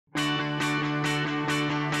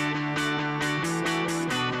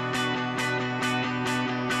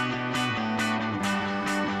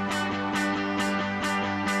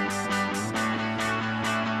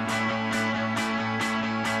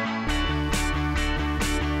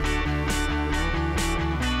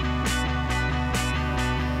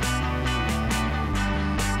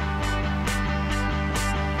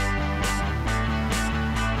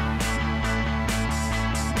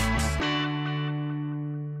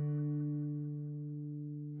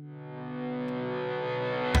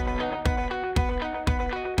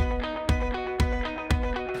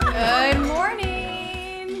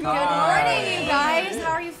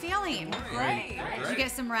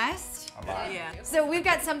guys some rest? Yeah. So we've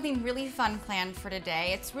got something really fun planned for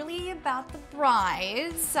today. It's really about the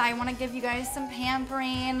brides. I want to give you guys some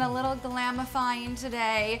pampering, a little glamifying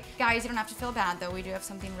today. Guys, you don't have to feel bad though. We do have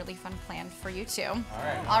something really fun planned for you too.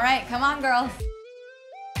 All right, come on, girls.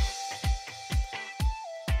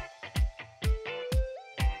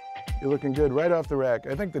 You're looking good right off the rack.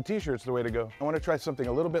 I think the t-shirt's the way to go. I want to try something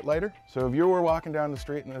a little bit lighter. So if you were walking down the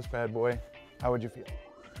street in this bad boy, how would you feel?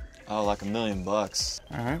 Oh, like $1 million. All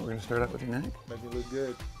right, we're gonna start out with your neck. Make you look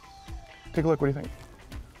good. Take a look, what do you think?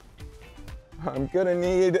 I'm gonna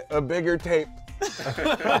need a bigger tape.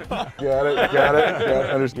 Got it,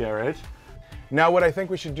 understand, yeah, right? Now what I think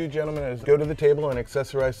we should do, gentlemen, is go to the table and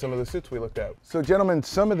accessorize some of the suits we looked at. So gentlemen,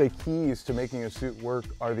 some of the keys to making a suit work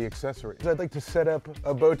are the accessories. I'd like to set up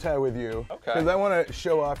a bow tie with you, because I want to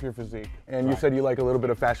show off your physique. And you said you like a little bit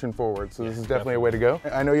of fashion forward, so this is definitely a way to go.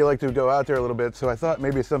 I know you like to go out there a little bit, so I thought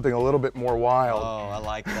maybe something a little bit more wild. Oh, I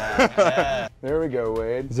like that. Yeah. There we go,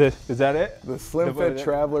 Wade. Is that it? The Slim Fit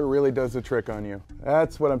Traveler really does the trick on you.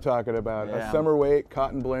 That's what I'm talking about. Yeah. A summer weight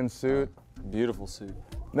cotton blend suit. Beautiful suit.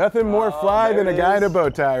 Nothing more fly than a guy in a bow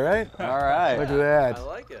tie, right? All right. Look at that. I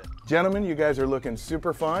like it. Gentlemen, you guys are looking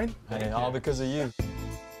super fine. Hey, all because of you.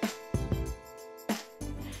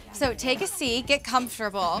 So take a seat, get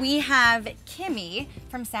comfortable. We have Kimmy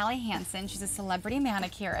from Sally Hansen. She's a celebrity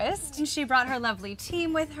manicurist, and she brought her lovely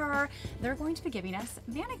team with her. They're going to be giving us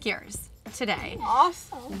manicures today.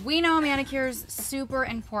 Awesome. We know manicures super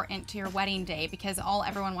important to your wedding day because all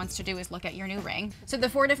everyone wants to do is look at your new ring. So the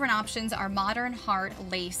 4 different options are modern, heart,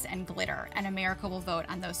 lace, and glitter, and America will vote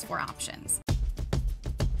on those 4 options.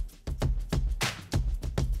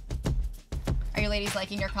 Are you ladies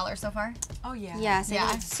liking your color so far? Oh yeah. Yes,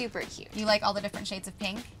 Yeah. it's super cute. You like all the different shades of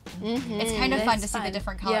pink? It's kind of fun to see the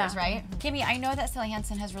different colors, right? Kimmy, I know that Sally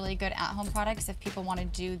Hansen has really good at-home products if people want to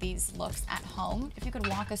do these looks at home. If you could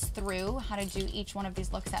walk us through how to do each one of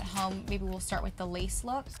these looks at home, maybe we'll start with the lace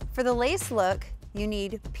look. For the lace look, you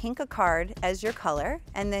need pink acard as your color,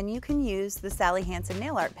 and then you can use the Sally Hansen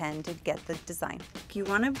nail art pen to get the design. You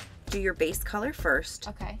want to do your base color first.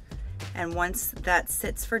 Okay. And once that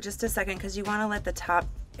sits for just a second, because you want to let the top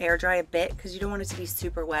air dry a bit, because you don't want it to be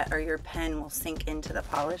super wet or your pen will sink into the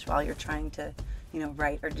polish while you're trying to, you know,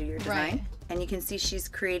 write or do your design. Right. And you can see she's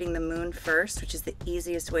creating the moon first, which is the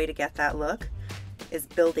easiest way to get that look, is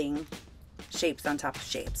building shapes on top of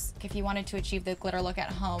shapes. If you wanted to achieve the glitter look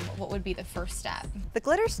at home, what would be the first step? The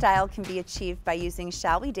glitter style can be achieved by using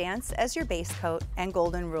Shall We Dance as your base coat and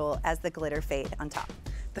Golden Rule as the glitter fade on top.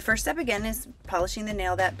 The first step again is polishing the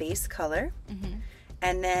nail that base color.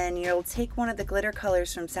 And then you'll take one of the glitter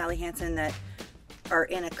colors from Sally Hansen that are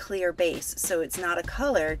in a clear base. So it's not a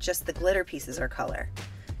color, just the glitter pieces are color.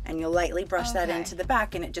 And you'll lightly brush that into the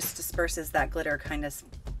back and it just disperses that glitter kind of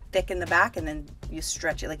thick in the back, and then you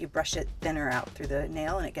stretch it, like you brush it thinner out through the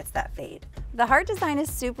nail and it gets that fade. The heart design is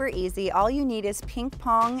super easy. All you need is pink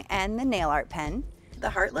pong and the nail art pen. The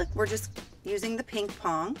heart look, we're just using the pink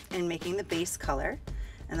pong and making the base color.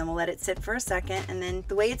 And then we'll let it sit for a second. And then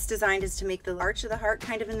the way it's designed is to make the arch of the heart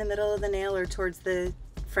kind of in the middle of the nail or towards the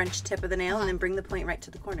French tip of the nail, and then bring the point right to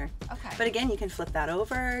the corner. Okay. But again, you can flip that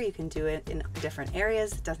over. You can do it in different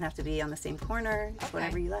areas. It doesn't have to be on the same corner. It's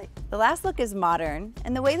whatever you like. The last look is modern.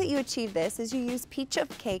 And the way that you achieve this is you use Peach of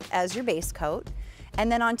Cake as your base coat. And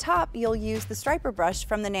then on top, you'll use the striper brush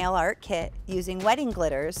from the nail art kit using wedding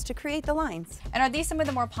glitters to create the lines. And are these some of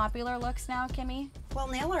the more popular looks now, Kimmy? Well,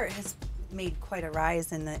 nail art has made quite a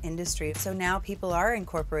rise in the industry. So now people are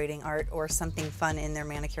incorporating art or something fun in their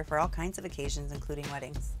manicure for all kinds of occasions, including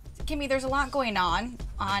weddings. Kimmy, there's a lot going on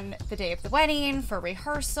the day of the wedding, for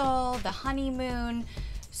rehearsal, the honeymoon.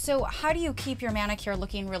 So how do you keep your manicure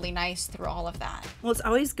looking really nice through all of that? Well, it's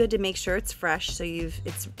always good to make sure it's fresh, so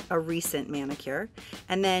it's a recent manicure.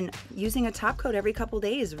 And then using a top coat every couple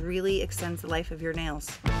days really extends the life of your nails.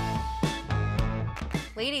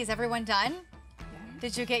 Ladies, everyone done?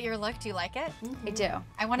 Did you get your look? Do you like it? I do.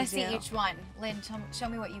 I want to see each one. Lynn, show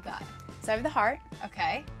me what you got. So I have the heart.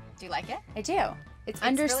 Okay. Do you like it? I do. It's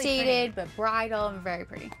understated, but bridal and very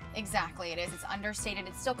pretty. Exactly, it is. It's understated.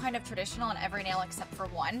 It's still kind of traditional on every nail except for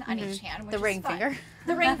one on each hand, which The is ring fun. finger.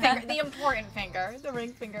 The ring finger, the important finger. The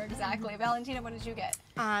ring finger, exactly. Valentina, what did you get?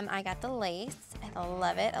 I got the lace. I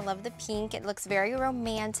love it. I love the pink. It looks very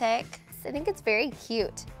romantic. I think it's very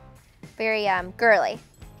cute. Very girly.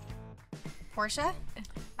 Portia?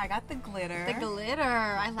 I got the glitter. The glitter.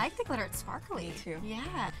 I like the glitter. It's sparkly. Me too.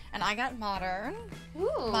 Yeah. And I got modern.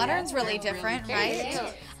 Ooh, Modern's really different, right? cute.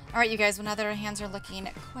 All right, you guys, well, now that our hands are looking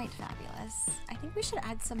quite fabulous, I think we should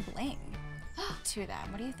add some bling to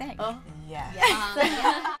them. What do you think? Oh, yeah.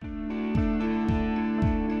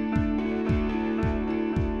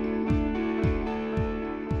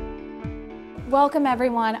 Welcome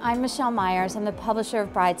everyone, I'm Michelle Myers, I'm the publisher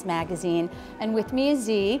of Brides Magazine, and with me is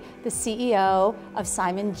Z, the CEO of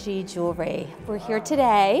Simon G Jewelry. We're here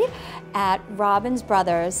today at Robbins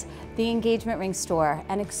Brothers, the engagement ring store,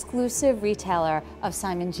 an exclusive retailer of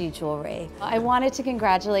Simon G Jewelry. I wanted to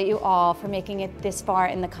congratulate you all for making it this far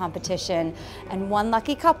in the competition, and one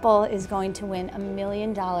lucky couple is going to win $1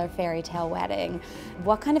 million fairy tale wedding.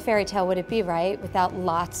 What kind of fairy tale would it be, right, without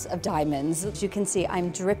lots of diamonds? As you can see,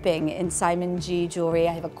 I'm dripping in Simon G Jewelry.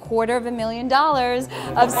 I have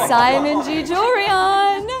 $250,000 of Simon G Jewelry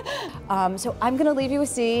on. So I'm gonna leave you with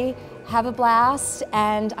Z. Have a blast,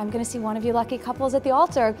 and I'm gonna see one of you lucky couples at the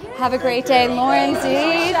altar. Have a great day. Lauren, Z,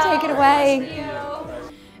 take it away.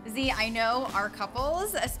 Z, I know our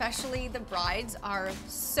couples, especially the brides, are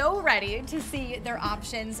so ready to see their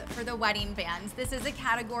options for the wedding bands. This is a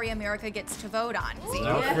category America gets to vote on. Z.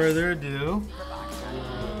 Without further ado.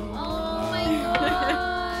 Oh my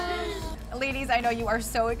gosh. Ladies, I know you are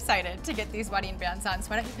so excited to get these wedding bands on, so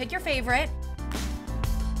why don't you pick your favorite?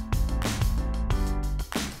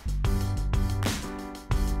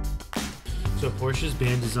 So Porsche's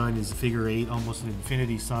band design is a figure 8, almost an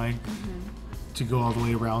infinity sign to go all the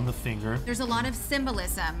way around the finger. There's a lot of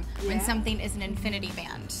symbolism when something is an infinity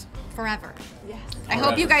band. Forever. Yes. I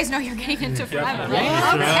hope you guys know you're getting into forever,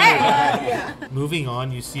 right? Okay. Moving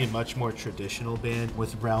on, you see a much more traditional band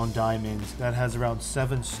with round diamonds that has around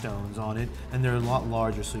 7 stones on it, and they're a lot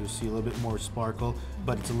larger, so you'll see a little bit more sparkle,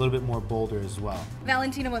 but it's a little bit more bolder as well.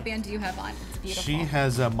 Valentina, what band do you have on? It's beautiful. She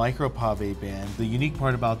has a micro pave band. The unique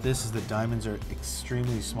part about this is the diamonds are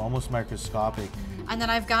extremely small, almost microscopic. And then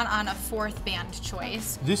I've got on a 4th band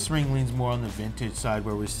choice. This ring leans more on the vintage side,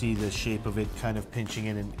 where we see the shape of it kind of pinching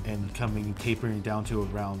in and coming, tapering down to a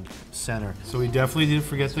round center. So we definitely didn't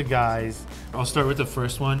forget the guys. I'll start with the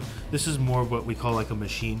first one. This is more what we call like a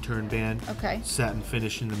machine turn band. Okay. Satin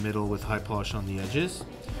finish in the middle with high polish on the edges.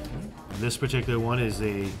 This particular one is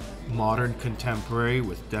a modern contemporary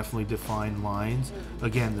with definitely defined lines.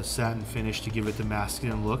 Again, the satin finish to give it the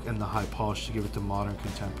masculine look and the high polish to give it the modern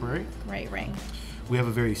contemporary. Great ring. We have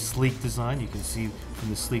a very sleek design. You can see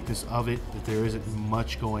from the sleekness of it that there isn't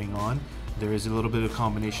much going on. There is a little bit of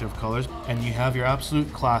combination of colors. And you have your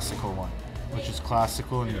absolute classical one, which is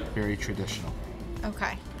classical and very traditional.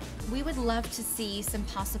 Okay. We would love to see some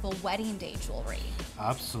possible wedding day jewelry.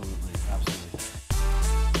 Absolutely, absolutely.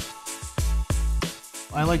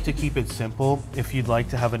 I like to keep it simple. If you'd like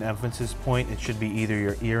to have an emphasis point, it should be either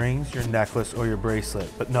your earrings, your necklace, or your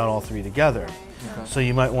bracelet, but not all 3 together. Okay. So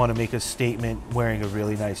you might want to make a statement wearing a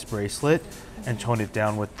really nice bracelet and tone it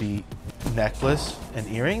down with the necklace and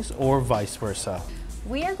earrings, or vice versa.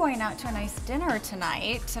 We are going out to a nice dinner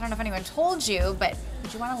tonight. I don't know if anyone told you, but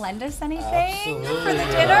would you want to lend us anything for the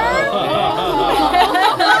dinner?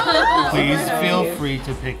 Please feel free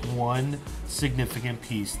to pick one significant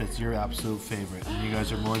piece that's your absolute favorite, and you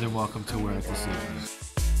guys are more than welcome to wear it this evening.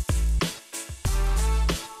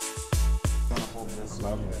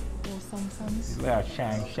 Yeah,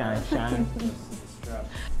 shine, shine, shine.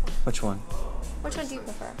 Which one? Which one do you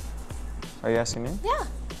prefer? Are you asking me? Yeah.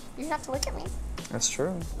 You have to look at me. That's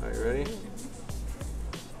true. Are you ready? Of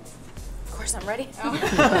course I'm ready.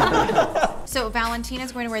 So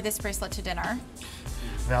Valentina's going to wear this bracelet to dinner.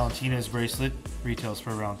 Valentina's bracelet retails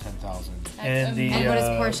for around $10,000. And what does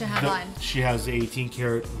Portia have on? She has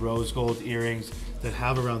 18-karat rose gold earrings that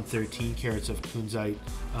have around 13 carats of kunzite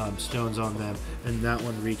stones on them, and that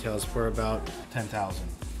one retails for about $10,000.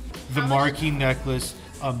 The marquee necklace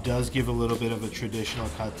does give a little bit of a traditional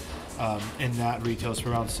cut, and that retails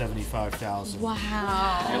for around $75,000. Wow.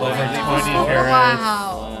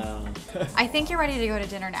 Wow. I think you're ready to go to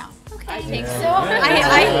dinner now. Okay. I think so.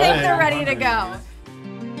 I think they're ready to go.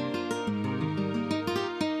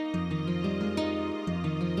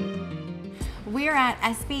 We're at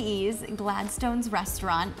SBE's Gladstone's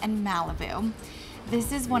Restaurant in Malibu.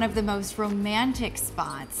 This is one of the most romantic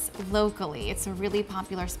spots locally. It's a really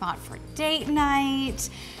popular spot for date night,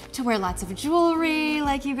 to wear lots of jewelry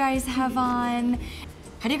like you guys have on.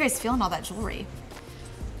 How do you guys feel in all that jewelry?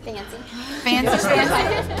 Fancy. Fancy.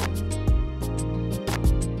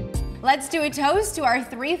 Let's do a toast to our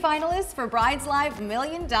 3 finalists for Brides Live $1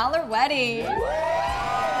 Million Wedding.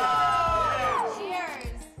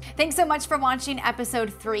 Thanks so much for watching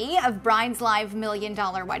episode 3 of Brides Live $1 Million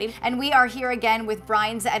Wedding. And we are here again with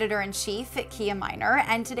Brides Editor-in-Chief, Kia Miner.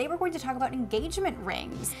 And today we're going to talk about engagement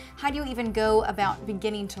rings. How do you even go about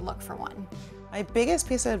beginning to look for one? My biggest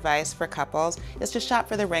piece of advice for couples is to shop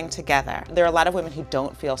for the ring together. There are a lot of women who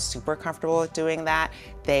don't feel super comfortable with doing that.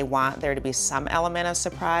 They want there to be some element of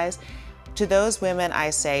surprise. To those women, I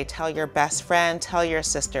say, tell your best friend, tell your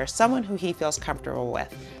sister, someone who he feels comfortable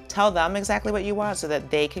with. tell them exactly what you want so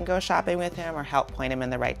that they can go shopping with him or help point him in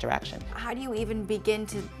the right direction. How do you even begin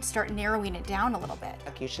to start narrowing it down a little bit?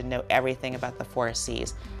 You should know everything about the 4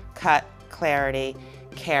 C's. Cut, clarity,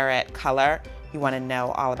 carat, color. You want to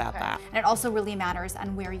know all about that. And it also really matters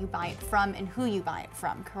on where you buy it from and who you buy it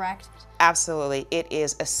from, correct? Absolutely. It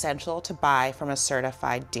is essential to buy from a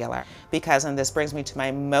certified dealer because, and this brings me to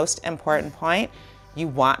my most important point, you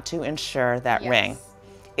want to insure that ring.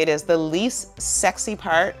 It is the least sexy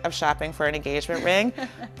part of shopping for an engagement ring,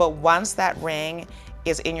 but once that ring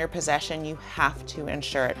is in your possession, you have to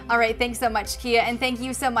insure it. All right, thanks so much, Kia, and thank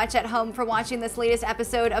you so much at home for watching this latest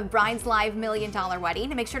episode of Bride's Live $1 Million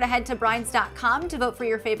Wedding. Make sure to head to brides.com to vote for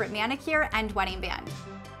your favorite manicure and wedding band.